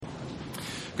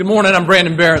Good morning. I'm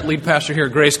Brandon Barrett, lead pastor here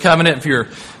at Grace Covenant. If you're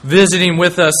visiting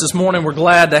with us this morning, we're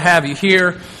glad to have you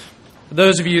here. For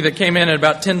those of you that came in at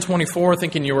about 10:24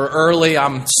 thinking you were early,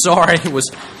 I'm sorry. It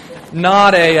was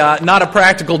not a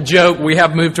practical joke. We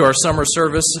have moved to our summer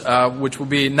service, which will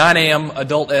be 9 a.m.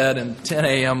 adult ed and 10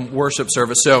 a.m. worship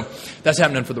service. So that's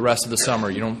happening for the rest of the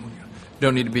summer. You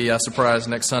don't need to be surprised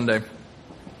next Sunday.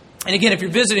 And again, if you're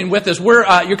visiting with us,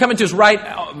 you're coming to us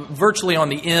right virtually on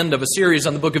the end of a series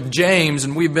on the book of James,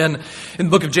 and we've been in the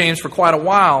book of James for quite a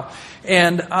while.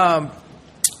 And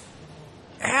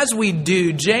as we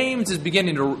do, James is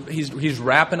he's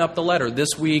wrapping up the letter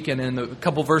this week, and in the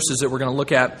couple verses that we're going to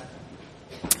look at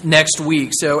next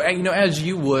week. So, as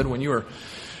you would when you were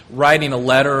writing a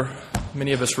letter,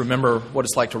 many of us remember what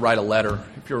it's like to write a letter.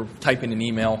 If you're typing an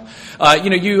email, what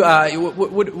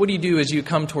do you do as you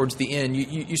come towards the end?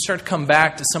 You start to come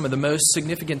back to some of the most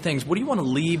significant things. What do you want to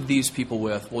leave these people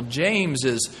with? Well, James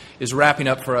is wrapping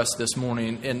up for us this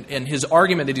morning, and his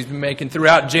argument that he's been making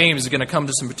throughout James is going to come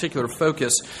to some particular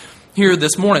focus here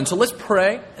this morning. So let's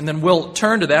pray, and then we'll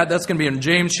turn to that. That's going to be in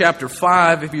James chapter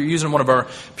 5. If you're using one of our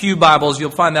Pew Bibles,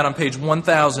 you'll find that on page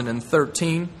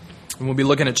 1013. And we'll be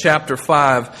looking at chapter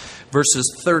 5,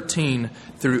 verses 13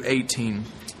 through 18.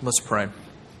 Let's pray.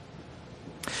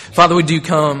 Father, we do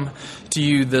come to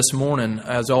you this morning,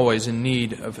 as always, in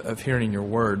need of hearing your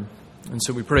word. And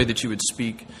so we pray that you would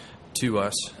speak to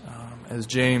us. As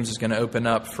James is going to open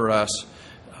up for us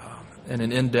in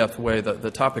an in-depth way the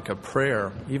topic of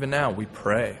prayer. Even now, we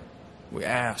pray. We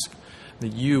ask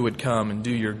that you would come and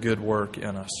do your good work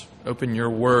in us. Open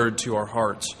your word to our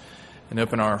hearts, and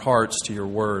open our hearts to your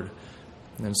word.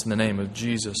 And it's in the name of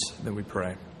Jesus that we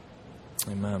pray.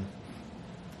 Amen.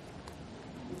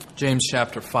 James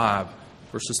chapter 5,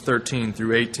 verses 13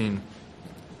 through 18.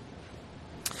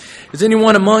 Is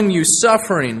anyone among you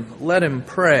suffering? Let him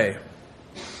pray.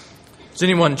 Is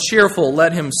anyone cheerful?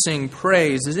 Let him sing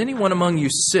praise. Is anyone among you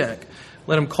sick?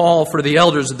 Let him call for the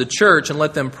elders of the church and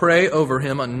let them pray over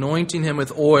him, anointing him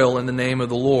with oil in the name of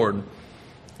the Lord.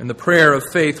 And the prayer of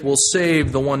faith will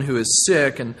save the one who is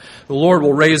sick, and the Lord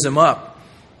will raise him up.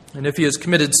 And if he has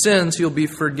committed sins, he'll be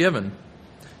forgiven.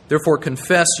 Therefore,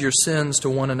 confess your sins to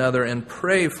one another and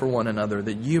pray for one another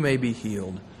that you may be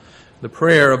healed. The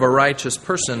prayer of a righteous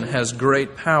person has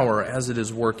great power as it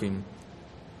is working.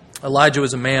 Elijah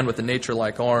was a man with a nature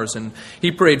like ours, and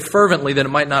he prayed fervently that it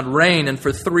might not rain, and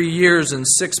for 3 years and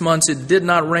 6 months it did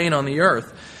not rain on the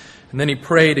earth. And then he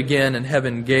prayed again, and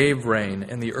heaven gave rain,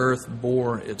 and the earth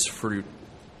bore its fruit.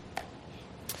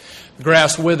 The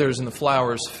grass withers and the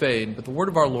flowers fade, but the word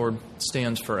of our Lord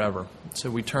stands forever.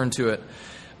 So we turn to it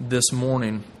this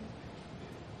morning.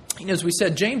 As we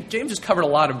said, James has covered a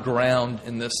lot of ground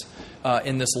in this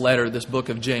letter, this book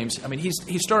of James. I mean, he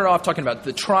started off talking about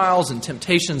the trials and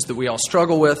temptations that we all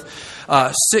struggle with,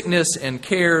 sickness and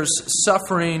cares,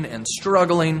 suffering and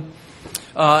struggling.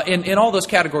 In all those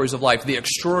categories of life, the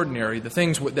extraordinary, the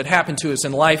things that happen to us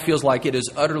in life feels like it is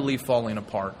utterly falling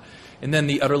apart. And then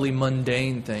the utterly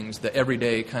mundane things, the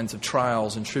everyday kinds of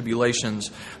trials and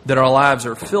tribulations that our lives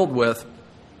are filled with.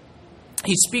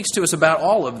 He speaks to us about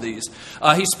all of these.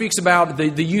 He speaks about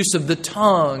the use of the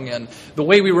tongue and the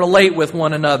way we relate with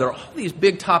one another. All these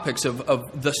big topics of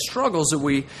the struggles that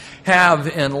we have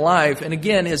in life. And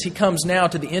again, as he comes now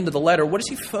to the end of the letter, what does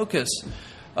he focus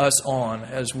us on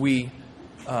as we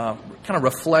kind of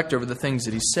reflect over the things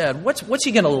that he said? What's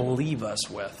he going to leave us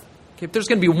with? If there's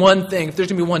going to be one thing, if there's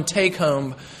going to be one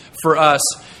take-home for us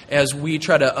as we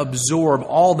try to absorb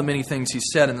all the many things he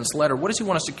said in this letter, what does he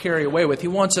want us to carry away with? He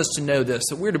wants us to know this,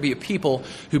 that we're to be a people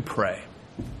who pray.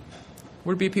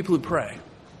 We're to be a people who pray.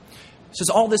 He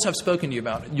says, all this I've spoken to you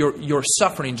about, your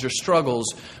sufferings, your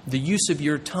struggles, the use of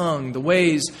your tongue, the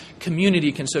ways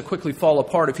community can so quickly fall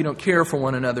apart if you don't care for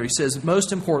one another. He says,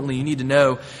 most importantly, you need to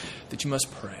know that you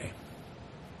must pray.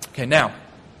 Okay, now,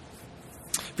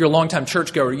 if you're a longtime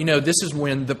churchgoer, you know this is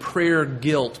when the prayer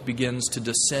guilt begins to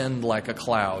descend like a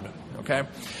cloud, okay?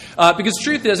 Because the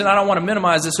truth is, and I don't want to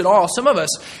minimize this at all, some of us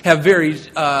have very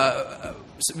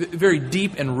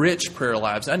deep and rich prayer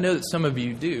lives. I know that some of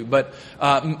you do, but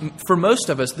for most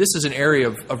of us, this is an area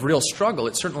of real struggle.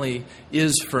 It certainly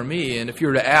is for me. And if you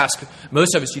were to ask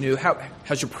most of us,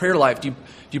 how's your prayer life? Do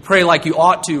you pray like you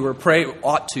ought to, or pray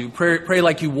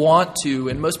like you want to?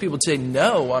 And most people would say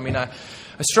no. I mean, I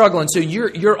struggle. And so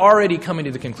you're already coming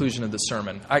to the conclusion of the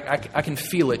sermon. I can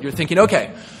feel it. You're thinking,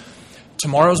 okay,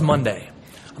 tomorrow's Monday.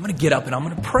 I'm going to get up and I'm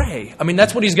going to pray. I mean,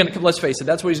 that's what he's going to, let's face it,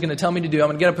 that's what he's going to tell me to do. I'm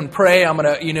going to get up and pray. I'm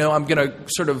going to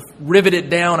sort of rivet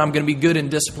it down. I'm going to be good and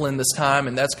disciplined this time.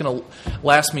 And that's going to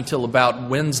last me till about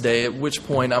Wednesday, at which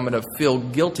point I'm going to feel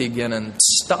guilty again and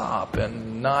stop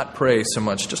and not pray so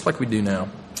much, just like we do now.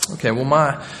 Okay, well,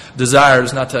 my desire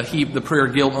is not to heap the prayer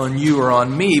guilt on you or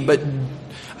on me, but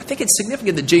I think it's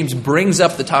significant that James brings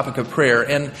up the topic of prayer.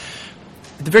 And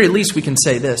at the very least, we can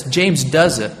say this. James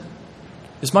does it.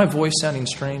 Is my voice sounding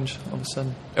strange all of a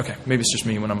sudden? Okay, maybe it's just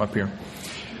me when I'm up here.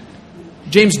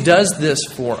 James does this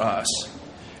for us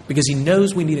because he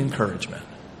knows we need encouragement.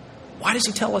 Why does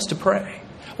he tell us to pray?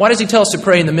 Why does he tell us to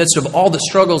pray in the midst of all the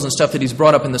struggles and stuff that he's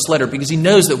brought up in this letter? Because he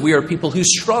knows that we are people who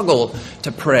struggle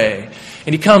to pray.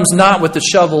 And he comes not with the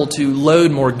shovel to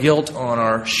load more guilt on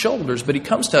our shoulders, but he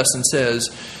comes to us and says,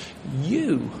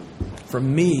 you,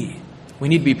 from me, we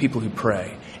need to be people who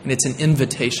pray. And it's an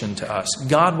invitation to us.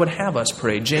 God would have us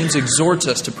pray. James exhorts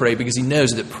us to pray because he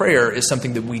knows that prayer is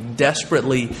something that we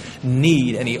desperately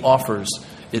need, and he offers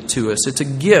it to us. It's a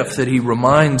gift that he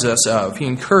reminds us of. He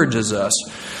encourages us.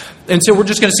 And so we're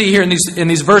just going to see here in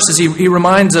these verses, he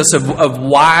reminds us of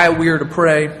why we are to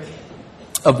pray,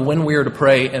 of when we are to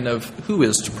pray, and of who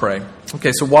is to pray.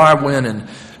 Okay, so why, when, and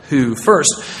who.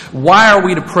 First, why are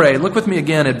we to pray? Look with me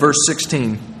again at verse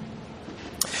 16.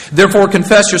 Therefore,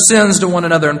 confess your sins to one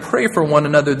another and pray for one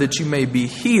another that you may be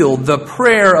healed. The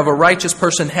prayer of a righteous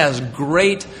person has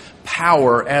great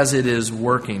power as it is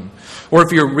working. Or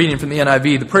if you're reading from the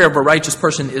NIV, the prayer of a righteous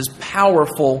person is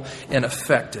powerful and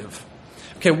effective.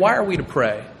 Okay, why are we to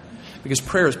pray? Because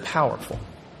prayer is powerful.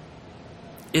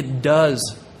 It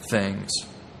does things.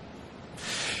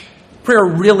 Prayer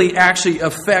really actually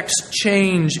affects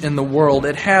change in the world.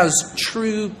 It has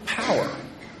true power.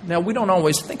 Now, we don't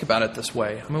always think about it this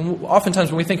way. I mean,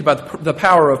 oftentimes when we think about the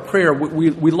power of prayer,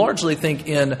 we largely think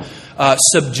in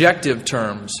subjective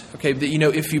terms. Okay,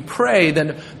 that, if you pray,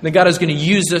 then God is going to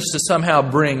use this to somehow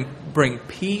bring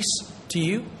peace to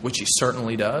you, which He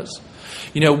certainly does.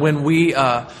 When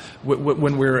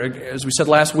we're, as we said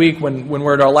last week, when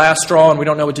we're at our last straw and we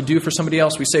don't know what to do for somebody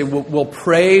else, we say we'll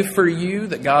pray for you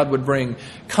that God would bring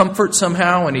comfort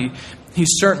somehow, and He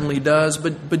certainly does.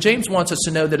 But James wants us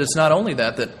to know that it's not only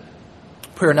that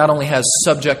prayer not only has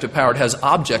subjective power, it has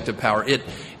objective power. It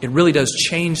really does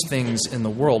change things in the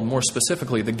world. More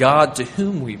specifically, the God to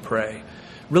whom we pray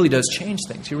really does change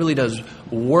things. He really does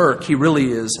work. He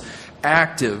really is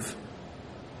active.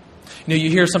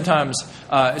 You hear sometimes,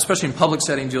 especially in public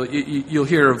settings, you'll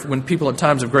hear of when people in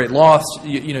times of great loss,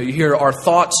 you hear our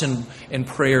thoughts and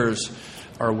prayers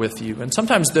are with you. And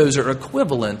sometimes those are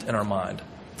equivalent in our mind.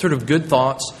 Sort of good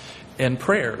thoughts and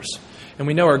prayers. And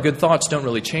we know our good thoughts don't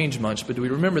really change much, but do we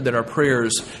remember that our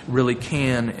prayers really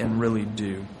can and really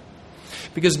do?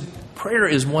 Because prayer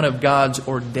is one of God's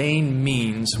ordained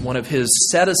means, one of His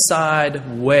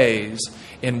set-aside ways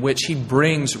in which He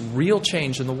brings real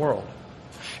change in the world.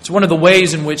 It's one of the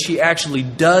ways in which He actually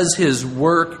does His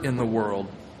work in the world.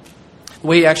 The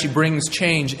way He actually brings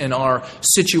change in our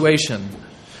situation.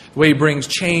 The way He brings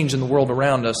change in the world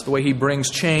around us. The way He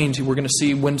brings change, we're going to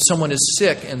see when someone is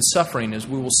sick and suffering, as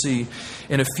we will see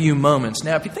in a few moments.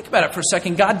 Now, if you think about it for a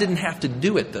second, God didn't have to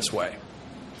do it this way.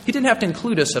 He didn't have to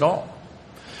include us at all.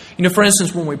 For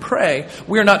instance, when we pray,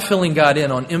 we are not filling God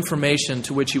in on information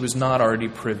to which He was not already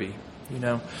privy.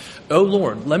 Oh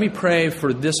Lord, let me pray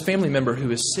for this family member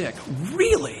who is sick.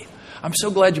 Really? I'm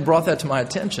so glad you brought that to my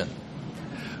attention.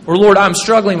 Or Lord, I'm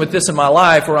struggling with this in my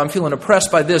life, or I'm feeling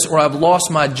oppressed by this, or I've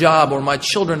lost my job, or my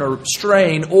children are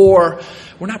straying, or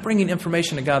we're not bringing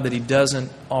information to God that He doesn't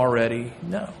already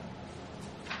know.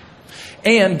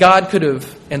 And God could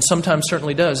have, and sometimes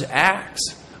certainly does,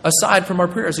 acts aside from our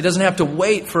prayers. He doesn't have to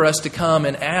wait for us to come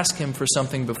and ask Him for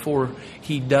something before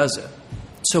He does it.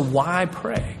 So why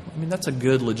pray? That's a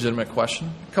good, legitimate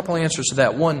question. A couple answers to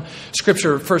that. One,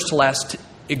 Scripture, first to last,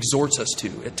 exhorts us to.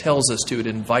 It tells us to. It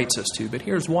invites us to. But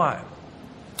here's why.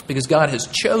 Because God has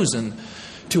chosen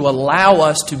to allow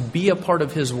us to be a part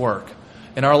of His work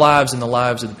in our lives and the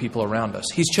lives of the people around us.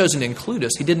 He's chosen to include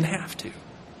us. He didn't have to.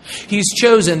 He's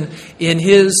chosen in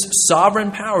His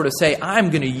sovereign power to say, I'm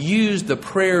going to use the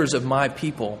prayers of my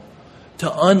people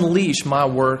to unleash my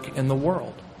work in the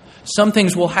world. Some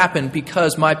things will happen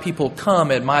because my people come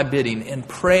at my bidding and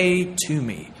pray to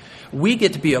me. We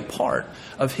get to be a part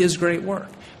of His great work.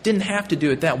 Didn't have to do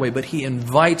it that way, but He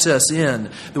invites us in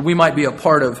that we might be a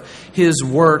part of His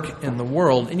work in the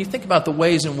world. And you think about the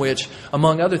ways in which,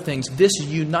 among other things, this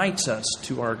unites us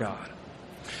to our God.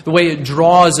 The way it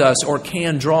draws us or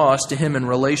can draw us to Him in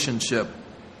relationship.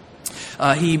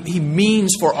 He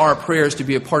means for our prayers to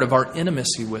be a part of our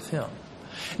intimacy with Him.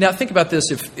 Now, think about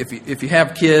this if you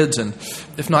have kids, and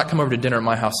if not, come over to dinner at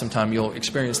my house sometime. You'll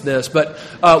experience this. But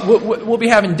we'll be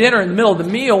having dinner in the middle of the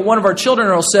meal. One of our children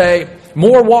will say,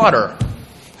 more water.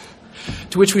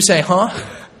 To which we say, huh?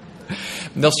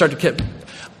 And they'll start to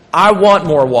I want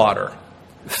more water.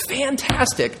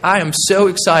 Fantastic. I am so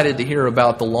excited to hear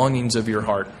about the longings of your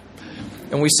heart.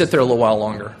 And we sit there a little while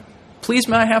longer. Please,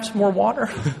 may I have some more water?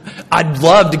 I'd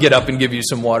love to get up and give you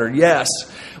some water. Yes.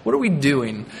 What are we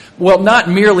doing? Well, not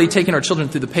merely taking our children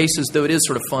through the paces, though it is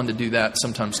sort of fun to do that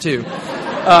sometimes too.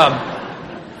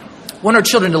 Want our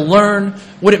children to learn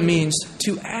what it means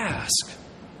to ask.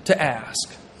 To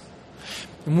ask.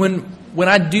 And when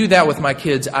I do that with my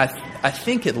kids, I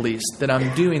think at least that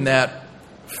I'm doing that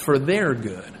for their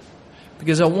good.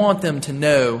 Because I want them to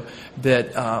know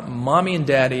that mommy and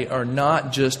daddy are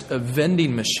not just a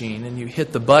vending machine and you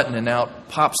hit the button and out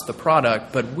pops the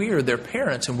product, but we are their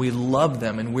parents and we love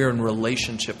them and we're in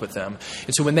relationship with them.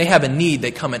 And so when they have a need,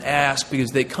 they come and ask because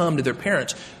they come to their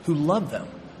parents who love them.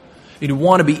 You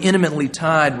want to be intimately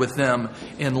tied with them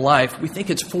in life. We think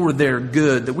it's for their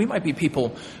good, that we might be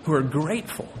people who are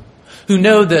grateful, who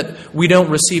know that we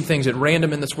don't receive things at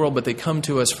random in this world, but they come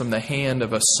to us from the hand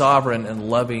of a sovereign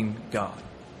and loving God.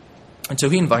 And so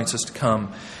he invites us to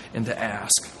come and to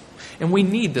ask. And we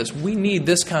need this. We need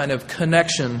this kind of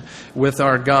connection with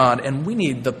our God. And we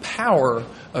need the power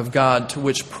of God to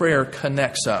which prayer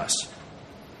connects us.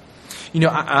 You know,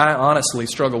 I honestly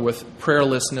struggle with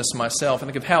prayerlessness myself. I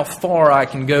think of how far I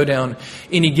can go down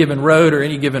any given road or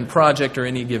any given project or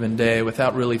any given day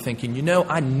without really thinking,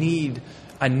 I need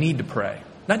to pray.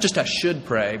 Not just I should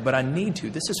pray, but I need to.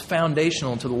 This is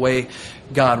foundational to the way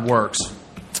God works.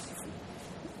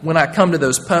 When I come to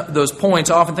those points,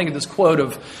 I often think of this quote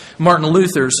of Martin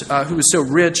Luther's, who was so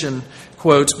rich in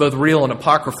quotes, both real and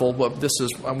apocryphal, but this is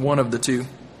one of the two.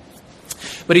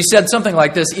 But he said something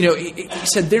like this, he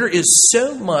said, there is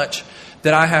so much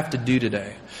that I have to do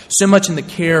today, so much in the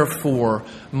care for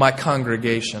my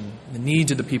congregation, the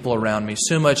needs of the people around me,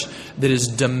 so much that is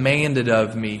demanded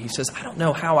of me. He says, I don't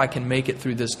know how I can make it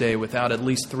through this day without at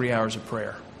least 3 hours of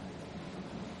prayer.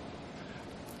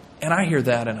 And I hear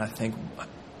that and I think,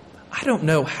 I don't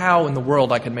know how in the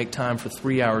world I can make time for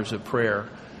 3 hours of prayer.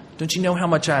 Don't you know how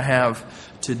much I have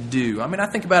to do? I mean, I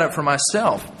think about it for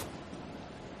myself.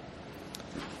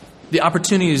 The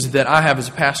opportunities that I have as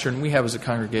a pastor and we have as a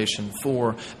congregation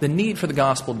for the need for the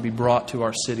gospel to be brought to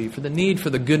our city, for the need for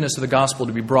the goodness of the gospel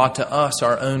to be brought to us,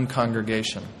 our own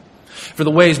congregation, for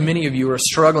the ways many of you are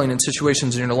struggling in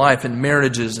situations in your life, in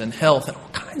marriages and health and all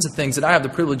kinds of things that I have the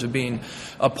privilege of being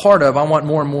a part of. I want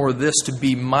more and more of this to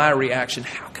be my reaction.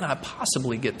 How can I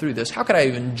possibly get through this? How could I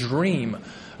even dream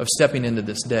of stepping into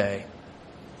this day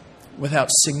without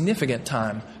significant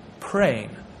time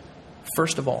praying,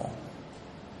 first of all?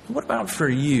 What about for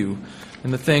you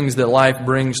and the things that life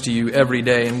brings to you every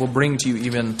day and will bring to you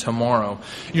even tomorrow?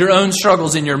 Your own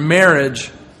struggles in your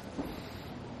marriage,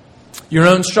 your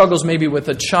own struggles maybe with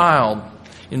a child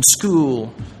in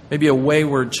school, maybe a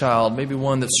wayward child, maybe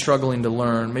one that's struggling to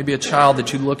learn, maybe a child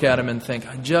that you look at him and think,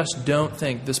 I just don't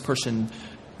think this person,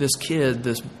 this kid,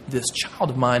 this child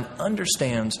of mine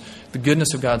understands the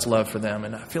goodness of God's love for them,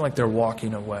 and I feel like they're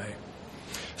walking away.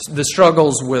 The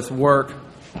struggles with work,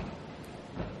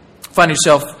 find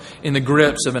yourself in the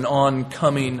grips of an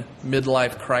oncoming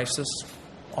midlife crisis.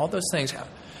 All those things.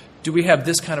 Do we have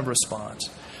this kind of response?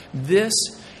 This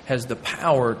has the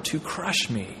power to crush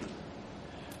me.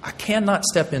 I cannot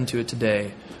step into it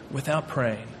today without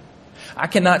praying. I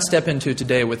cannot step into it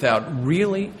today without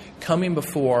really coming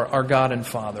before our God and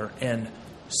Father and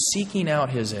seeking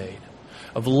out His aid,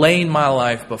 of laying my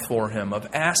life before Him, of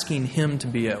asking Him to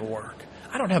be at work.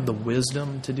 I don't have the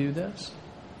wisdom to do this.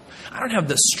 I don't have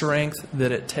the strength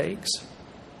that it takes.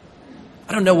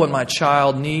 I don't know what my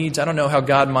child needs. I don't know how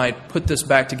God might put this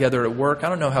back together at work. I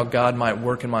don't know how God might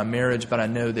work in my marriage, but I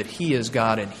know that He is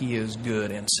God and He is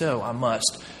good. And so I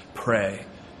must pray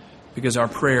because our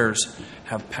prayers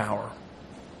have power.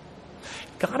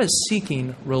 God is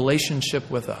seeking relationship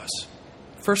with us.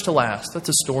 First to last, that's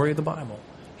the story of the Bible.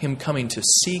 Him coming to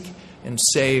seek and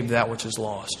save that which is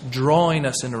lost, drawing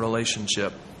us into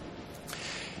relationship.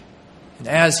 And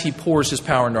as He pours His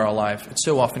power into our life, it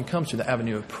so often comes through the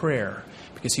avenue of prayer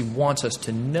because He wants us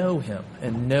to know Him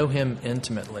and know Him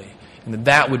intimately. And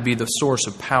that would be the source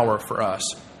of power for us.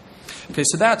 Okay,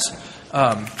 so that's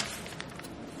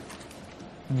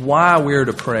why we're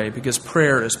to pray, because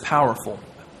prayer is powerful.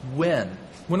 When?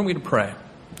 When are we to pray?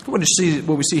 What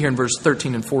we see here in verse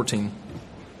 13 and 14.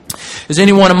 Is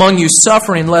anyone among you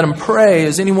suffering? Let him pray.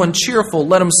 Is anyone cheerful?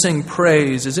 Let him sing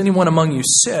praise. Is anyone among you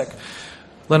sick?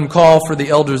 Let him call for the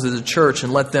elders of the church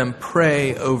and let them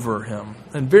pray over him.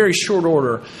 In very short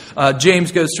order,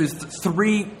 James goes through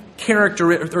three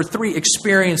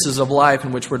experiences of life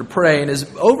in which we're to pray. And his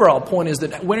overall point is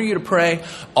that when are you to pray?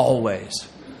 Always.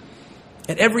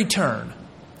 At every turn,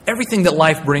 everything that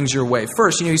life brings your way.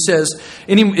 First, he says,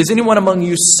 is anyone among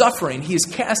you suffering? He is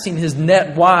casting his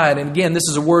net wide. And again, this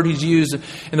is a word he's used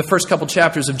in the first couple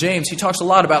chapters of James. He talks a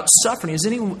lot about suffering. Is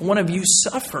any one of you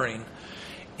suffering?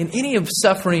 In any of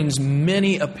suffering's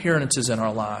many appearances in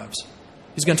our lives.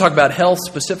 He's going to talk about health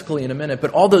specifically in a minute,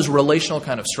 but all those relational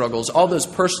kind of struggles, all those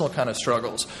personal kind of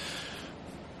struggles.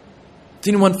 Does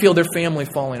anyone feel their family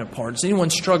falling apart? Is anyone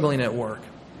struggling at work?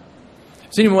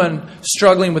 Is anyone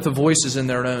struggling with the voices in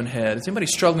their own head? Is anybody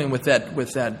struggling with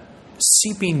that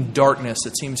seeping darkness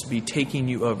that seems to be taking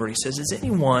you over? He says, is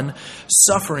anyone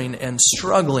suffering and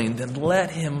struggling? Then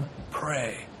let him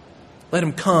pray. Let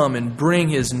him come and bring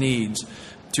his needs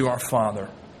to our Father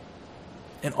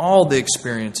in all the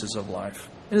experiences of life.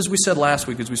 And as we said last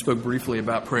week, as we spoke briefly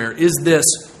about prayer, is this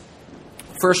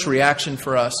first reaction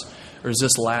for us, or is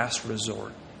this last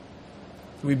resort?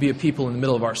 We be a people in the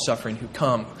middle of our suffering who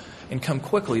come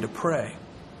quickly to pray.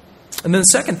 And then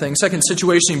the second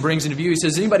situation he brings into view, he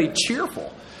says, anybody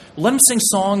cheerful? Let them sing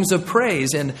songs of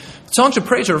praise. And songs of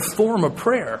praise are a form of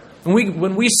prayer.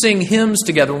 When we sing hymns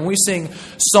together, when we sing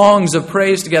songs of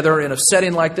praise together in a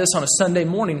setting like this on a Sunday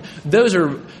morning, those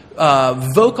are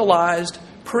vocalized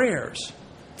prayers.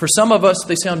 For some of us,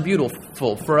 they sound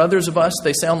beautiful. For others of us,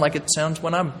 they sound like it sounds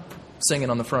when I'm singing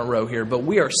on the front row here. But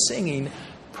we are singing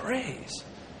praise.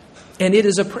 And it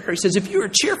is a prayer. He says, if you are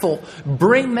cheerful,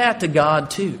 bring that to God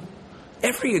too.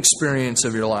 Every experience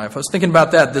of your life. I was thinking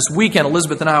about that this weekend.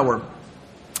 Elizabeth and I were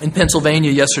in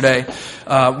Pennsylvania yesterday.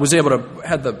 Was able to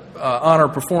had the honor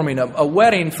of performing a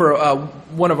wedding for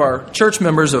one of our church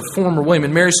members, a former William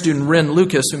and Mary student, Ren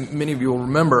Lucas, who many of you will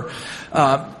remember.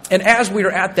 And as we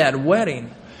were at that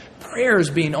wedding, prayers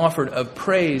being offered of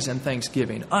praise and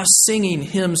thanksgiving, us singing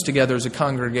hymns together as a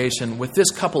congregation with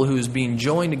this couple who is being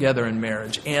joined together in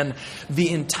marriage. And the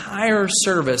entire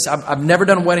service, I've never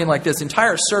done a wedding like this,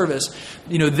 entire service,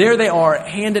 there they are,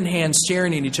 hand in hand,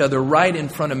 staring at each other right in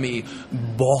front of me,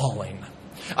 bawling.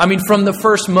 I mean, from the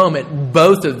first moment,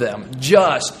 both of them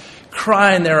just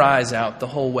crying their eyes out the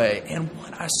whole way. And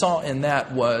what I saw in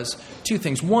that was two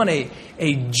things. One, a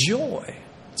joy.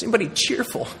 Is anybody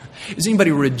cheerful? Is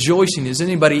anybody rejoicing? Is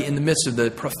anybody in the midst of the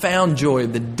profound joy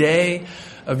of the day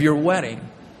of your wedding?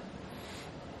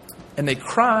 And they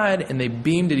cried and they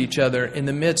beamed at each other in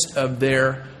the midst of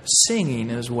their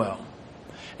singing as well.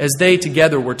 As they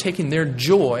together were taking their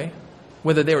joy,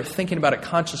 whether they were thinking about it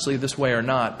consciously this way or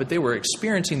not, but they were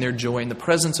experiencing their joy in the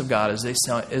presence of God as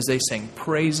they sang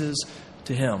praises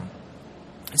to Him.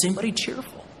 Is anybody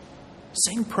cheerful?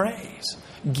 Sing praise.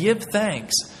 Give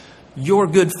thanks. Your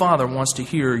good Father wants to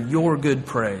hear your good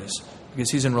praise because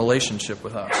He's in relationship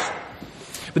with us.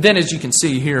 But then, as you can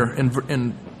see here in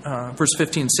verse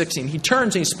 15, 16,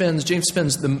 James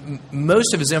spends the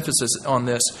most of his emphasis on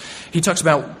this. He talks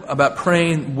about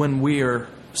praying when we are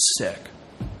sick.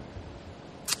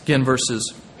 Again,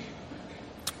 verses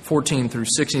 14 through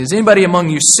 16. Is anybody among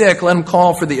you sick? Let him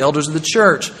call for the elders of the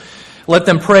church. Let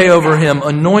them pray over him,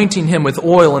 anointing him with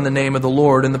oil in the name of the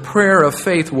Lord. And the prayer of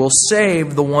faith will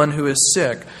save the one who is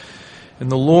sick,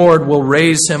 and the Lord will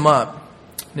raise him up.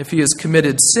 And if he has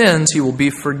committed sins, he will be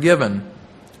forgiven.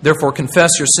 Therefore,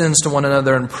 confess your sins to one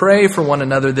another and pray for one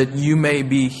another that you may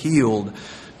be healed.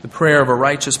 The prayer of a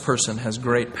righteous person has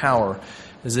great power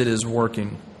as it is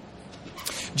working.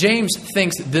 James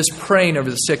thinks this praying over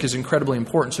the sick is incredibly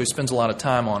important, so he spends a lot of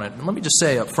time on it. And let me just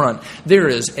say up front, there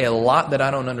is a lot that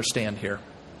I don't understand here.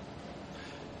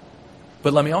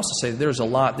 But let me also say there's a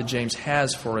lot that James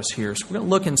has for us here. So we're going to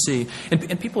look and see.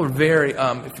 And people are very,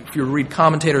 if you read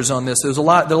commentators on this, there's a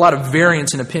lot of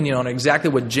variance in opinion on exactly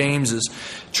what James is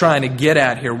trying to get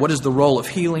at here. What is the role of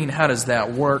healing? How does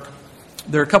that work?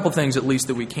 There are a couple things at least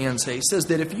that we can say. He says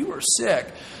that if you are sick,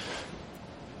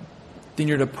 then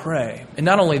you're to pray. And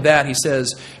not only that, he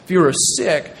says, if you are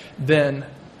sick, then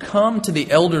come to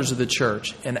the elders of the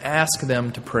church and ask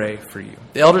them to pray for you.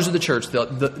 The elders of the church,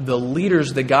 the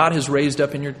leaders that God has raised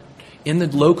up in the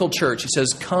local church, he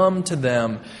says, come to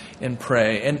them and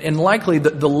pray. And likely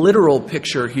the literal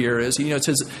picture here is, it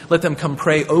says, let them come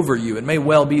pray over you. It may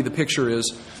well be the picture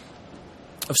is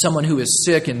of someone who is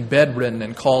sick and bedridden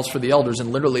and calls for the elders,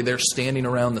 and literally they're standing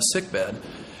around the sick bed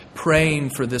praying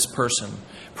for this person,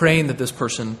 praying that this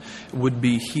person would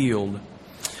be healed.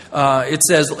 It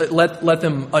says, let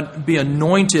them be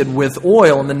anointed with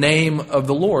oil in the name of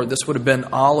the Lord. This would have been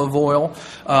olive oil,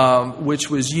 which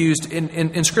was used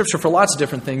in Scripture for lots of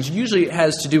different things. Usually it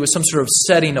has to do with some sort of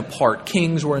setting apart.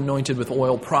 Kings were anointed with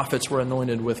oil. Prophets were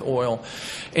anointed with oil.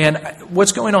 And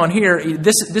what's going on here,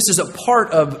 this is a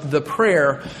part of the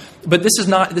prayer, but it's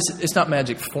not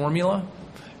magic formula.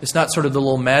 It's not sort of the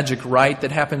little magic rite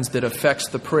that happens that affects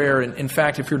the prayer. And in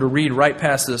fact, if you're to read right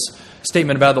past this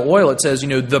statement about the oil, it says,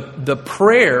 the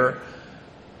prayer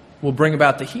will bring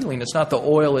about the healing. It's not the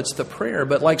oil, it's the prayer.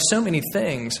 But like so many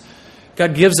things,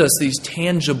 God gives us these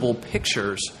tangible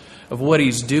pictures of what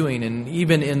He's doing. And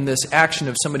even in this action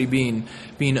of somebody being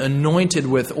anointed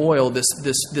with oil, this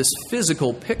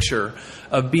physical picture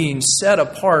of being set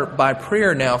apart by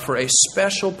prayer now for a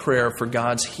special prayer for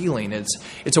God's healing.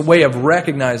 It's a way of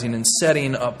recognizing and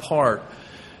setting apart.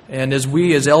 And as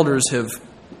we as elders have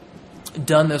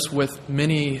done this with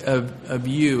many of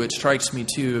you, it strikes me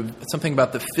too, something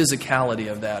about the physicality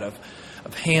of that, of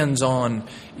hands on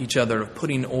each other, of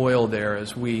putting oil there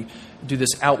as we do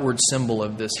this outward symbol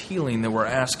of this healing that we're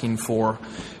asking for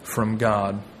from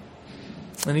God.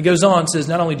 And he goes on and says,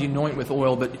 not only do you anoint with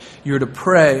oil, but you're to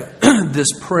pray this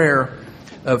prayer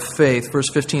of faith. Verse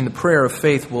 15, the prayer of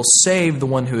faith will save the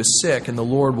one who is sick, and the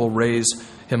Lord will raise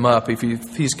him up. If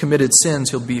he's committed sins,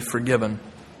 he'll be forgiven.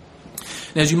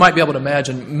 And as you might be able to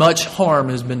imagine, much harm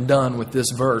has been done with this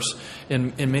verse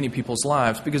in many people's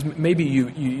lives, because maybe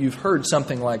you've heard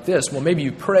something like this. Well, maybe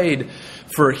you prayed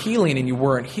for healing and you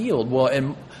weren't healed. Well,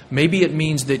 and maybe it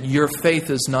means that your faith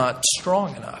is not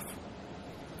strong enough.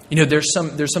 There's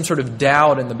some sort of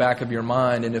doubt in the back of your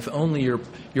mind, and if only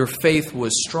your faith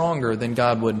was stronger, then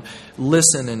God would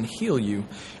listen and heal you.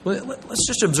 Well, let's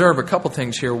just observe a couple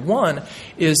things here. One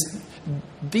is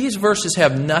these verses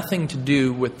have nothing to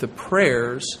do with the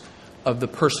prayers of the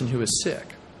person who is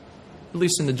sick, at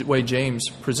least in the way James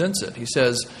presents it. He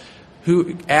says,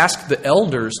 "Who ask the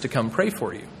elders to come pray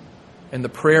for you," and the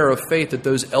prayer of faith that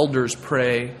those elders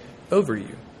pray over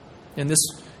you. And this,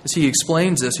 as he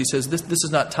explains this, he says this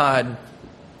is not tied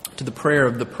to the prayer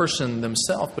of the person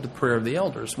themselves, but to the prayer of the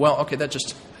elders. Well, okay, that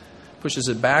just pushes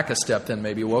it back a step then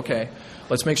maybe. Well, okay,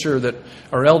 let's make sure that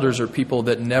our elders are people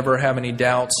that never have any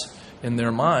doubts in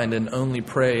their mind and only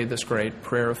pray this great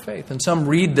prayer of faith. And some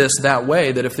read this that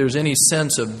way, that if there's any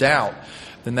sense of doubt,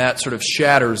 then that sort of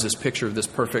shatters this picture of this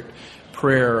perfect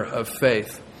prayer of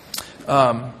faith.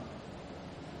 Of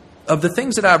the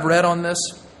things that I've read on this,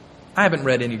 I haven't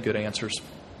read any good answers,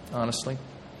 honestly.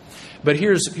 But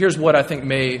here's what I think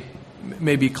may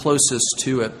be closest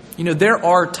to it. There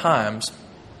are times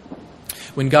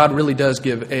when God really does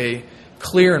give a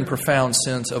clear and profound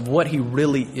sense of what He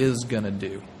really is going to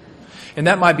do. And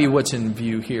that might be what's in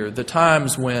view here. The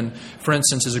times when, for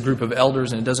instance, as a group of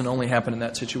elders, and it doesn't only happen in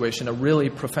that situation, a really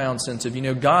profound sense of,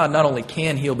 God not only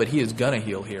can heal, but He is going to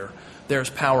heal here. There's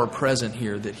power present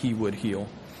here that He would heal.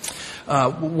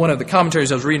 One of the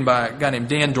commentaries I was reading by a guy named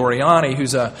Dan Doriani,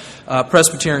 who's a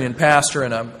Presbyterian pastor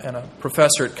and a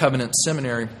professor at Covenant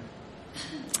Seminary.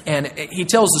 And he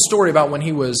tells the story about when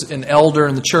he was an elder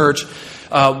in the church,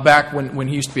 back when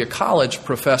he used to be a college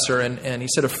professor. And he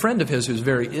said a friend of his who was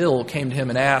very ill came to him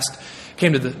and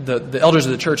came to the elders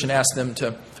of the church and asked them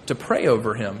to pray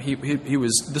over him.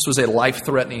 This was a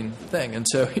life-threatening thing. And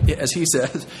so, as he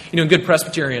says, in good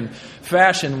Presbyterian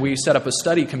fashion, we set up a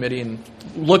study committee and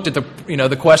looked at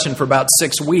the question for about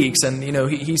 6 weeks. And,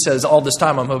 he says, all this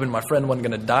time I'm hoping my friend wasn't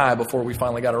going to die before we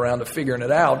finally got around to figuring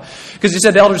it out. Because he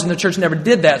said the elders in the church never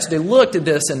did that. So they looked at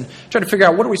this and tried to figure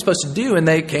out, what are we supposed to do? And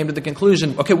they came to the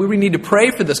conclusion, okay, we need to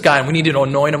pray for this guy, and we need to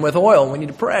anoint him with oil, and we need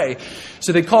to pray.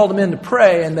 So they called him in to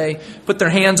pray, and they put their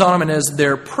hands on him, and as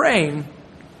they're praying,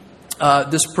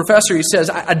 this professor, he says,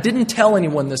 I didn't tell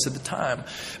anyone this at the time,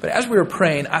 but as we were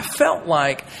praying, I felt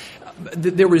like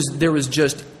there was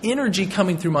just energy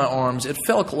coming through my arms. It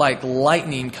felt like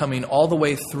lightning coming all the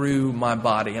way through my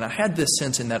body. And I had this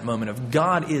sense in that moment of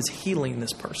God is healing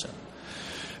this person.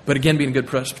 But again, being a good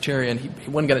Presbyterian, he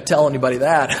wasn't going to tell anybody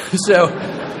that. So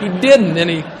he didn't. And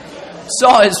he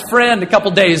saw his friend a couple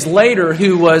days later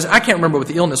who was, I can't remember what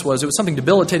the illness was. It was something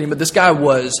debilitating, but this guy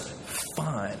was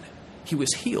fine. He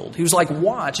was healed. He was like,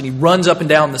 watch. And he runs up and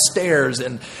down the stairs.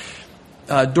 And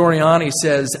Doriani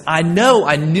says, I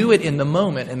knew it in the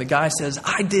moment. And the guy says,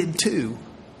 I did too.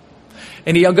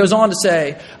 And he goes on to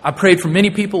say, I prayed for many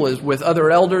people with other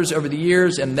elders over the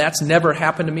years, and that's never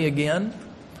happened to me again.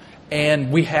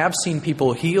 And we have seen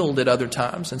people healed at other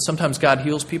times. And sometimes God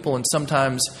heals people and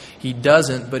sometimes He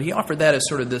doesn't. But he offered that as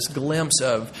sort of this glimpse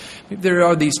of, there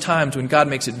are these times when God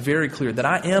makes it very clear that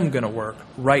I am going to work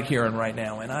right here and right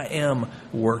now. And I am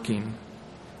working.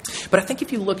 But I think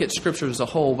if you look at Scripture as a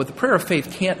whole, what the prayer of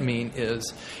faith can't mean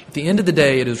is, at the end of the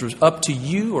day, it is up to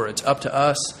you, or it's up to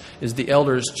us as the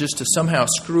elders, just to somehow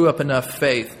screw up enough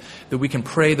faith that we can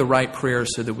pray the right prayer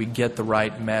so that we get the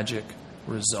right magic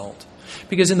result.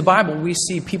 Because in the Bible, we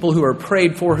see people who are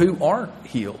prayed for who aren't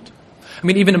healed. I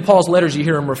mean, even in Paul's letters, you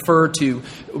hear him refer to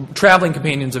traveling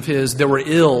companions of his that were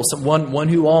ill, one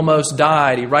who almost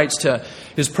died. He writes to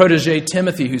his protege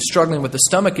Timothy, who's struggling with a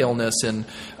stomach illness, and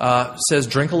says,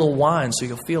 drink a little wine so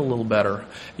you'll feel a little better.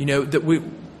 You know, that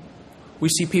we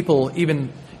see people,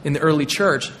 even in the early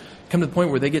church, come to the point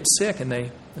where they get sick and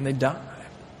they die.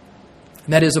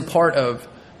 And that is a part of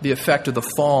the effect of the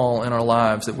fall in our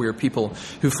lives, that we are people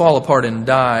who fall apart and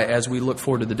die as we look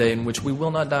forward to the day in which we will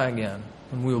not die again,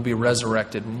 when we will be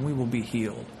resurrected, when we will be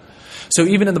healed. So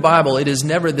even in the Bible, it is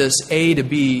never this A to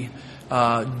B,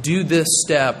 do this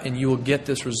step and you will get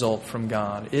this result from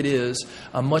God. It is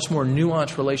a much more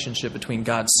nuanced relationship between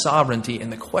God's sovereignty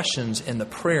and the questions and the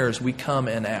prayers we come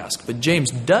and ask. But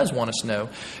James does want us to know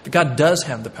that God does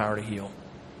have the power to heal.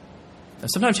 And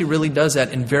sometimes He really does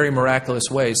that in very miraculous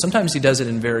ways. Sometimes He does it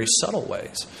in very subtle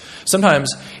ways.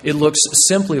 Sometimes it looks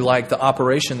simply like the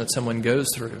operation that someone goes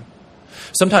through.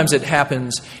 Sometimes it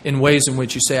happens in ways in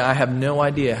which you say, I have no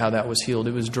idea how that was healed.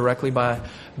 It was directly by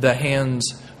the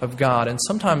hands of God. And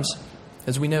sometimes,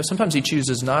 as we know, sometimes He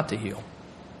chooses not to heal.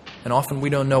 And often we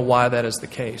don't know why that is the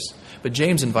case. But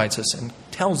James invites us and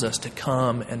tells us to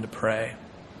come and to pray.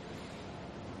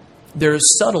 There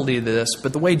is subtlety to this,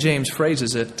 but the way James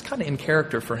phrases it, it's kind of in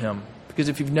character for him. Because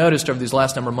if you've noticed over these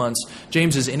last number of months,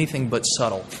 James is anything but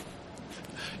subtle.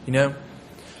 You know,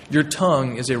 your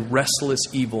tongue is a restless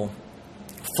evil,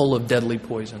 full of deadly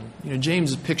poison. You know,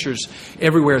 James's pictures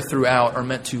everywhere throughout are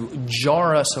meant to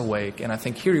jar us awake. And I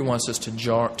think here he wants us to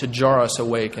jar us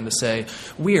awake and to say,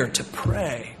 we are to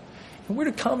pray. And we're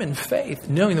to come in faith,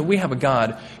 knowing that we have a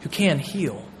God who can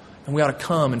heal. And we ought to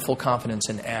come in full confidence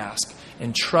and ask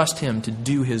and trust Him to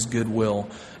do His good will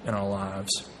in our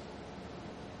lives.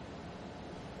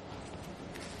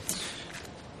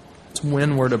 It's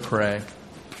when we're to pray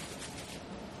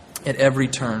at every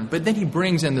turn. But then he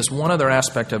brings in this one other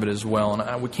aspect of it as well,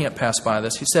 and we can't pass by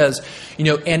this. He says, you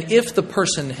know, and if the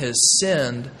person has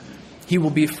sinned, he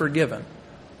will be forgiven.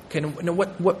 Okay, now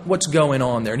what's going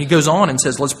on there? And he goes on and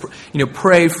says, let's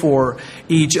pray for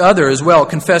each other as well.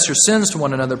 Confess your sins to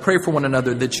one another. Pray for one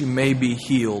another that you may be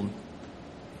healed.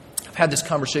 I've had this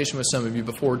conversation with some of you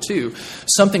before too.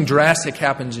 Something drastic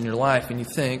happens in your life and you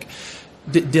think,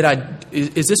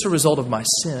 is this a result of my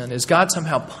sin? Is God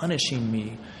somehow punishing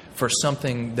me for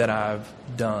something that I've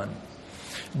done?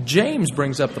 James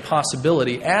brings up the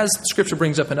possibility, as Scripture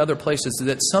brings up in other places,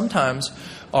 that sometimes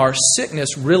our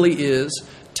sickness really is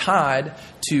tied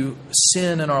to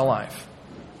sin in our life.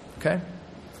 Okay?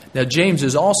 Now, James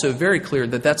is also very clear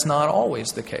that that's not always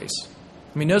the case.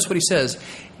 I mean, notice what he says.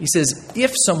 He says,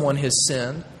 if someone has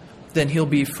sinned, then he'll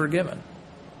be forgiven.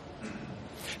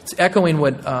 It's echoing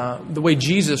what the way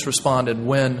Jesus responded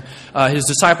when His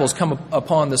disciples come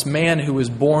upon this man who was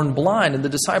born blind. And the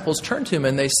disciples turn to Him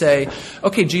and they say,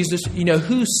 okay, Jesus,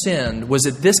 who sinned? Was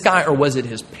it this guy or was it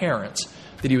his parents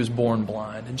that he was born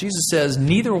blind? And Jesus says,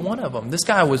 neither one of them. This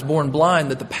guy was born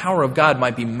blind that the power of God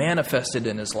might be manifested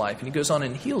in his life. And he goes on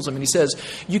and heals him. And he says,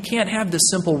 you can't have this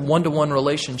simple one-to-one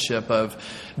relationship of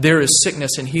there is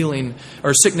sickness and healing,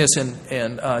 or sickness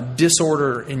and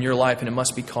disorder in your life, and it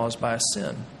must be caused by a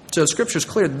sin. So Scripture is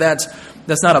clear that's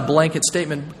not a blanket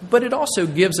statement, but it also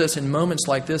gives us in moments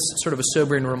like this sort of a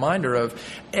sobering reminder of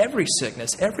every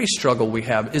sickness, every struggle we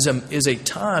have is a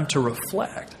time to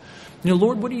reflect.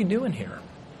 Lord, what are you doing here?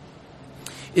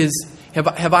 Have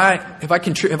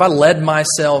I led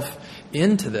myself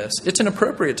into this? It's an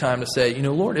appropriate time to say,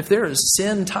 Lord, if there is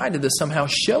sin tied to this, somehow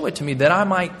show it to me that I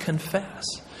might confess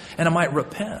and I might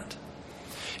repent.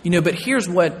 But here's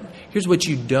what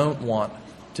you don't want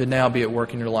to now be at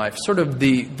work in your life. Sort of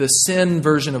the sin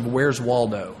version of Where's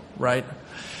Waldo, right?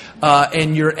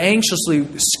 And you're anxiously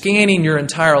scanning your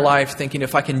entire life thinking,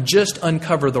 if I can just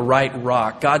uncover the right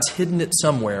rock, God's hidden it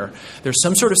somewhere. There's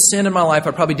some sort of sin in my life.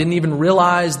 I probably didn't even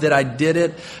realize that I did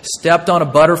it. Stepped on a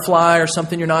butterfly or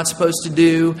something you're not supposed to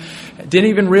do. Didn't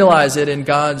even realize it, and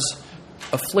God's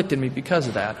afflicted me because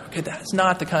of that. Okay, that's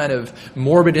not the kind of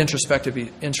morbid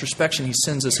introspection He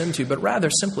sends us into, but rather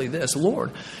simply this: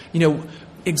 Lord,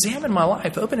 examine my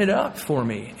life, open it up for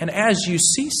me. And as you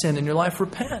see sin in your life,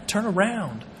 repent, turn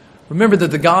around. Remember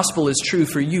that the gospel is true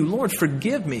for you. Lord,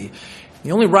 forgive me.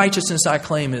 The only righteousness I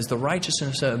claim is the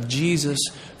righteousness of Jesus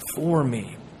for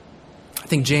me. I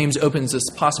think James opens this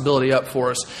possibility up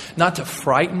for us, not to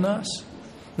frighten us,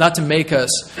 not to make us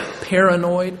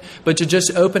paranoid, but to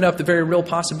just open up the very real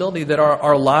possibility that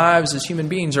our lives as human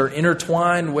beings are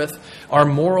intertwined with our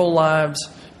moral lives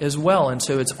as well. And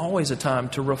so it's always a time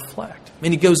to reflect.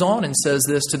 And he goes on and says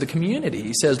this to the community.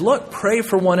 He says, look, pray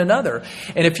for one another.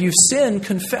 And if you've sinned,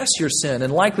 confess your sin.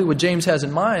 And likely what James has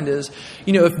in mind is,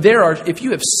 if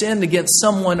you have sinned against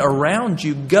someone around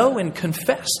you, go and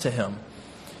confess to him.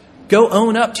 Go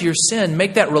own up to your sin.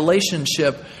 Make that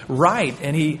relationship right.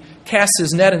 And he casts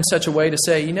his net in such a way to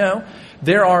say,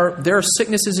 there are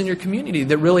sicknesses in your community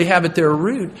that really have at their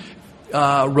root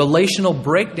relational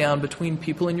breakdown between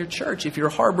people in your church. If you're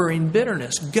harboring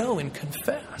bitterness, go and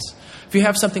confess. If you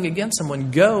have something against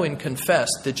someone, go and confess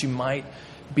that you might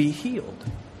be healed.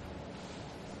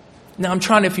 Now, I'm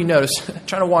trying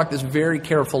to walk this very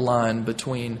careful line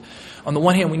between, on the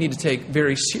one hand, we need to take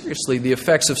very seriously the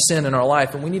effects of sin in our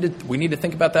life, and we need to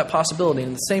think about that possibility.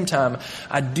 And at the same time,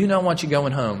 I do not want you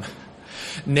going home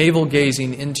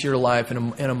navel-gazing into your life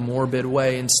in a morbid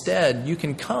way. Instead, you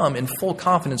can come in full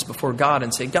confidence before God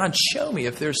and say, God, show me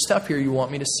if there's stuff here you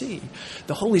want me to see.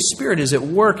 The Holy Spirit is at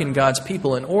work in God's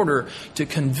people in order to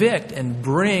convict and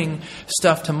bring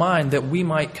stuff to mind that we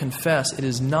might confess. It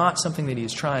is not something that He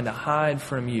is trying to hide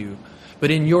from you,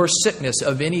 but in your sickness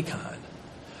of any kind,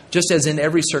 just as in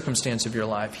every circumstance of your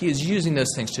life, He is using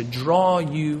those things to draw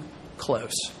you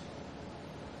close.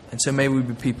 And so may we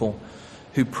be people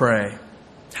who pray.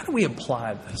 How do we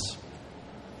apply this?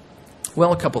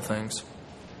 Well, a couple things.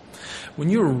 When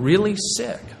you're really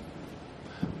sick,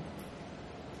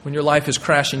 when your life is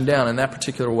crashing down in that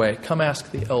particular way, come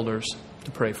ask the elders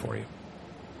to pray for you,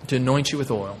 to anoint you with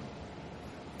oil.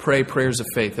 Pray prayers of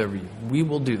faith over you. We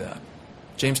will do that.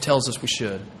 James tells us we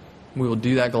should. We will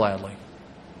do that gladly.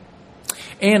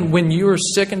 And when you're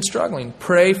sick and struggling,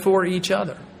 pray for each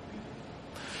other.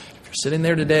 If you're sitting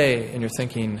there today and you're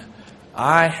thinking,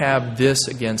 I have this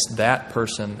against that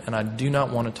person and I do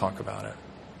not want to talk about it,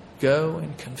 go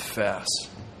and confess.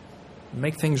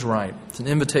 Make things right. It's an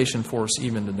invitation for us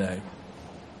even today.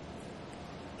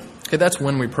 Okay, that's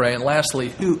when we pray. And lastly,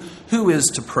 who is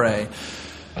to pray?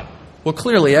 Well,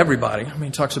 clearly everybody. I mean, he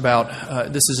talks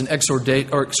about, this is an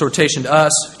exhortation to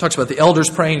us. He talks about the elders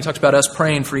praying. He talks about us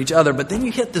praying for each other. But then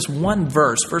you hit this one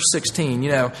verse 16,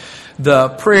 the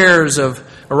prayers of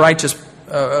a righteous,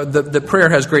 the prayer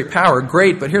has great power.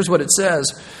 Great, but here's what it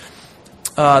says.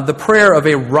 The prayer of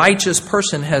a righteous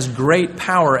person has great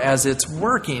power as it's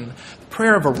working. The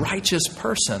prayer of a righteous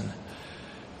person.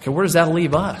 Okay, where does that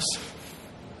leave us?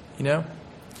 Maybe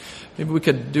we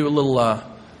could do a little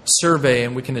survey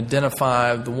and we can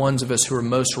identify the ones of us who are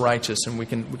most righteous, and we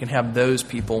can have those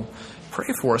people pray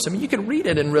for us. I mean, you could read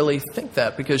it and really think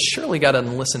that, because surely God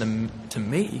doesn't listen to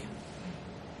me.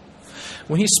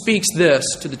 When He speaks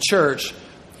this to the church,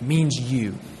 it means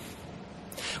you.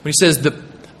 When He says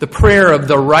the prayer of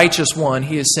the righteous one,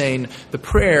 He is saying the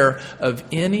prayer of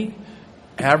any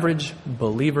average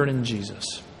believer in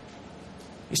Jesus.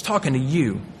 He's talking to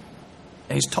you,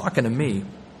 and He's talking to me.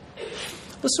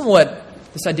 Listen to what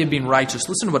this idea of being righteous.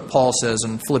 Listen to what Paul says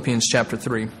in Philippians chapter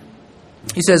 3.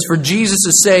 He says, "For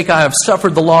Jesus' sake I have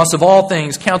suffered the loss of all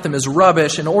things, count them as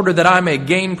rubbish, in order that I may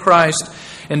gain Christ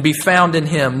and be found in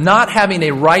Him, not having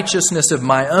a righteousness of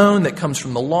my own that comes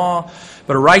from the law,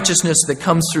 but a righteousness that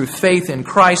comes through faith in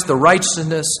Christ, the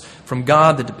righteousness from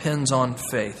God that depends on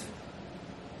faith."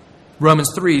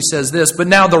 Romans 3 says this, "But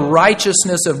now the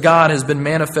righteousness of God has been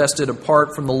manifested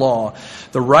apart from the law,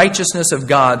 the righteousness of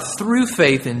God through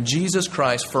faith in Jesus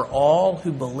Christ for all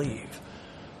who believe."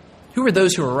 Who are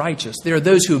those who are righteous? They are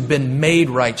those who have been made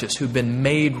righteous, who have been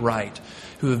made right,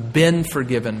 who have been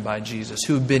forgiven by Jesus,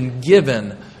 who have been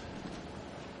given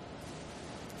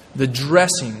the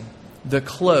dressing, the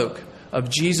cloak of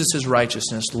Jesus'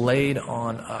 righteousness laid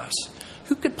on us.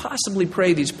 Who could possibly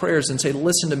pray these prayers and say,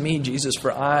 "Listen to me, Jesus,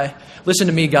 listen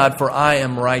to me, God, for I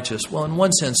am righteous"? Well, in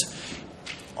one sense,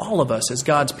 all of us as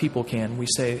God's people can. We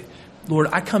say, "Lord,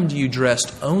 I come to you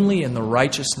dressed only in the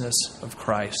righteousness of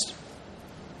Christ.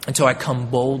 And so I come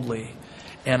boldly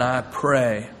and I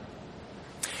pray."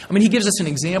 I mean, he gives us an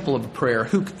example of a prayer.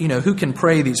 Who can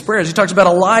pray these prayers? He talks about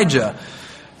Elijah.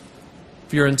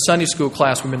 If you're in Sunday school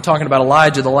class, we've been talking about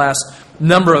Elijah the last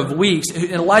number of weeks.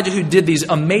 And Elijah, who did these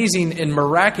amazing and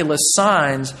miraculous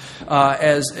signs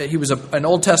as he was an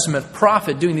Old Testament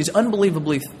prophet, doing these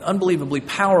unbelievably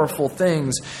powerful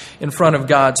things in front of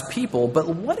God's people. But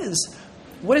what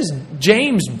does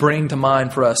James bring to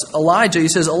mind for us? Elijah, he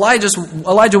says,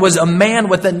 Elijah was a man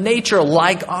with a nature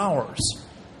like ours.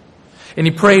 And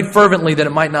he prayed fervently that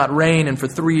it might not rain, and for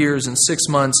 3 years and 6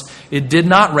 months it did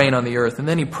not rain on the earth. And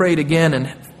then he prayed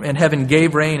again, and heaven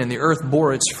gave rain, and the earth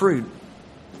bore its fruit.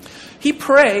 He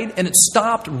prayed, and it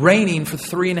stopped raining for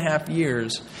 3.5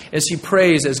 years as he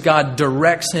prays, as God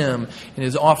directs him in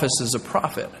his office as a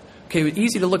prophet. Okay, it's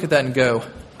easy to look at that and go,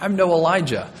 I'm no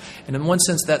Elijah. And in one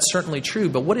sense, that's certainly true.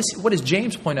 But what does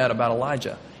James point out about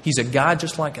Elijah? He's a guy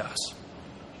just like us.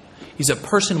 He's a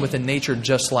person with a nature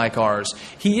just like ours.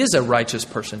 He is a righteous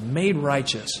person, made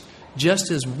righteous,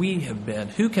 just as we have been.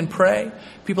 Who can pray?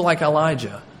 People like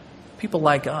Elijah. People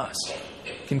like us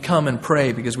can come and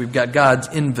pray because we've got God's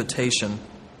invitation.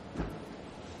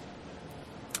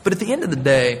 But at the end of the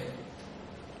day,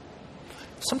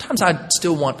 sometimes I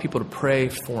still want people to pray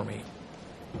for me.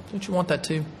 Don't you want that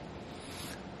too?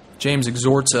 James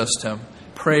exhorts us to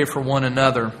pray for one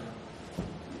another.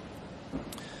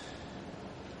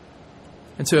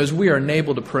 And so as we are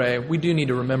enabled to pray, we do need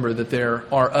to remember that there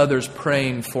are others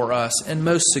praying for us. And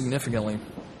most significantly,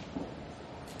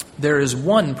 there is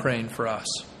one praying for us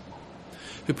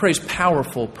who prays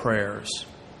powerful prayers,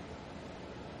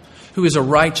 who is a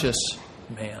righteous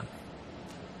man,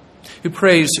 who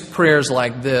prays prayers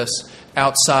like this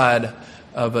outside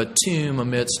of a tomb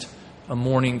amidst a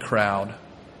mourning crowd.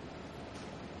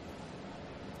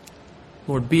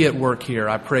 Lord, be at work here.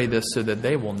 I pray this so that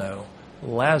they will know.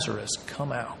 Lazarus,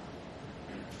 come out.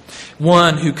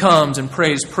 One who comes and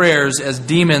prays prayers as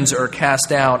demons are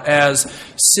cast out, as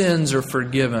sins are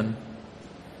forgiven,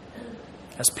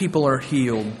 as people are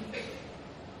healed.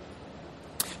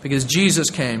 Because Jesus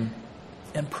came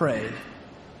and prayed.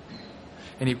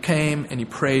 And He came and He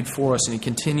prayed for us, and He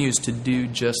continues to do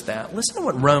just that. Listen to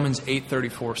what Romans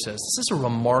 8:34 says. This is a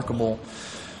remarkable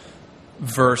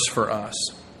verse for us.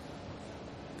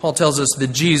 Paul tells us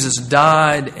that Jesus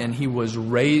died and He was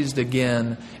raised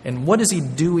again. And what is He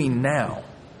doing now?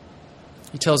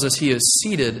 He tells us He is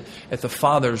seated at the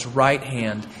Father's right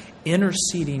hand,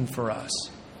 interceding for us,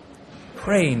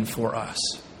 praying for us.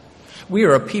 We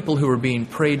are a people who are being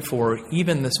prayed for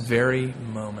even this very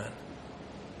moment.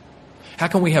 How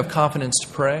can we have confidence to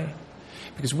pray?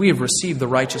 Because we have received the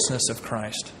righteousness of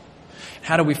Christ.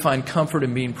 How do we find comfort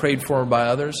in being prayed for by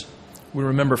others? We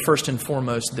remember first and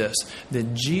foremost this,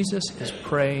 that Jesus is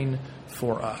praying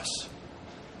for us.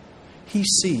 He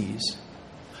sees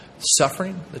the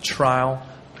suffering, the trial,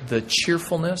 the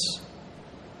cheerfulness,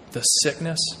 the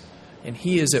sickness, and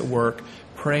He is at work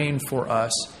praying for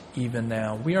us even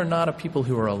now. We are not a people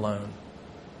who are alone.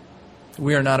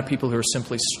 We are not a people who are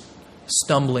simply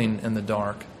stumbling in the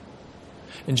dark.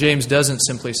 And James doesn't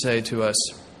simply say to us,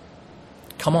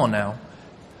 come on now,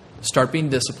 start being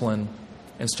disciplined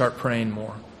and start praying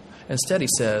more. Instead, he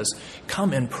says,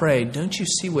 come and pray. Don't you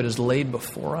see what is laid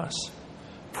before us?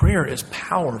 Prayer is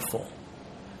powerful.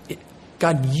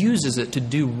 God uses it to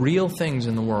do real things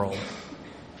in the world.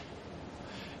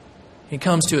 He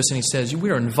comes to us and He says, we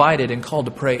are invited and called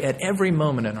to pray at every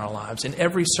moment in our lives, in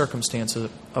every circumstance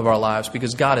of our lives,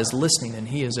 because God is listening and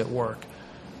He is at work.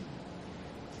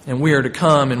 And we are to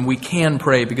come and we can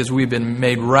pray because we've been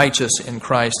made righteous in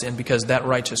Christ, and because that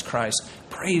righteous Christ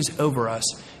prays over us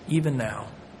even now.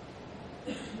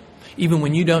 Even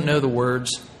when you don't know the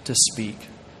words to speak,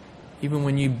 even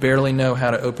when you barely know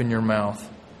how to open your mouth,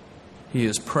 He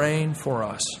is praying for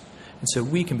us. And so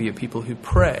we can be a people who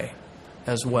pray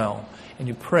as well, and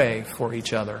who pray for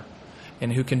each other,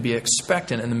 and who can be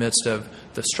expectant in the midst of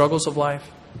the struggles of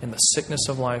life, in the sickness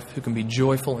of life, who can be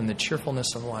joyful in the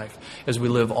cheerfulness of life as we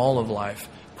live all of life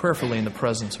prayerfully in the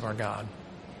presence of our God.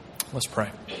 Let's pray.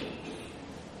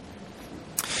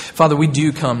 Father, we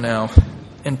do come now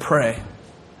and pray.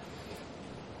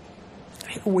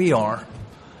 Here we are,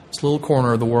 this little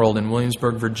corner of the world in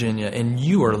Williamsburg, Virginia, and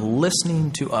You are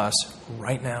listening to us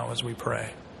right now as we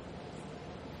pray.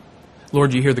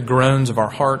 Lord, You hear the groans of our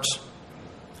hearts.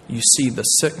 You see the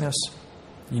sickness.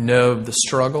 You know of the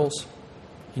struggles.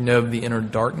 You know of the inner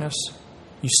darkness.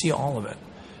 You see all of it.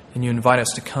 And You invite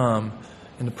us to come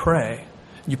and to pray.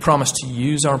 You promise to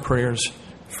use our prayers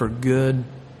for good.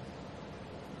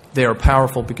 They are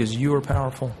powerful because You are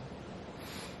powerful.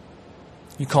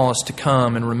 You call us to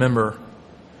come and remember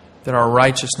that our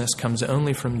righteousness comes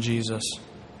only from Jesus.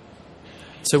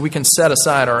 So we can set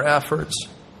aside our efforts.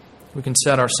 We can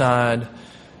set aside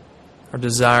our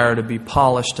desire to be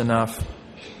polished enough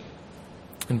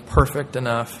and perfect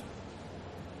enough,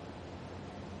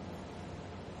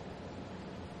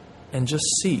 and just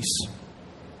cease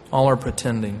all our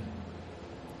pretending,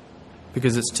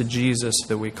 because it's to Jesus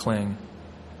that we cling.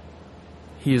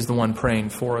 He is the one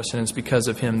praying for us, and it's because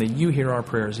of Him that You hear our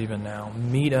prayers even now.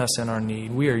 Meet us in our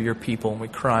need. We are Your people, and we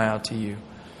cry out to You.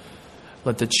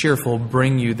 Let the cheerful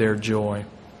bring You their joy.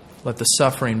 Let the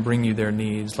suffering bring You their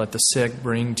needs. Let the sick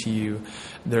bring to You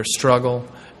their struggle,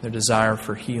 their desire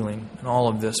for healing. And all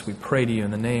of this we pray to You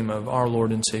in the name of our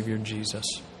Lord and Savior Jesus.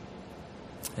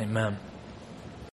 Amen.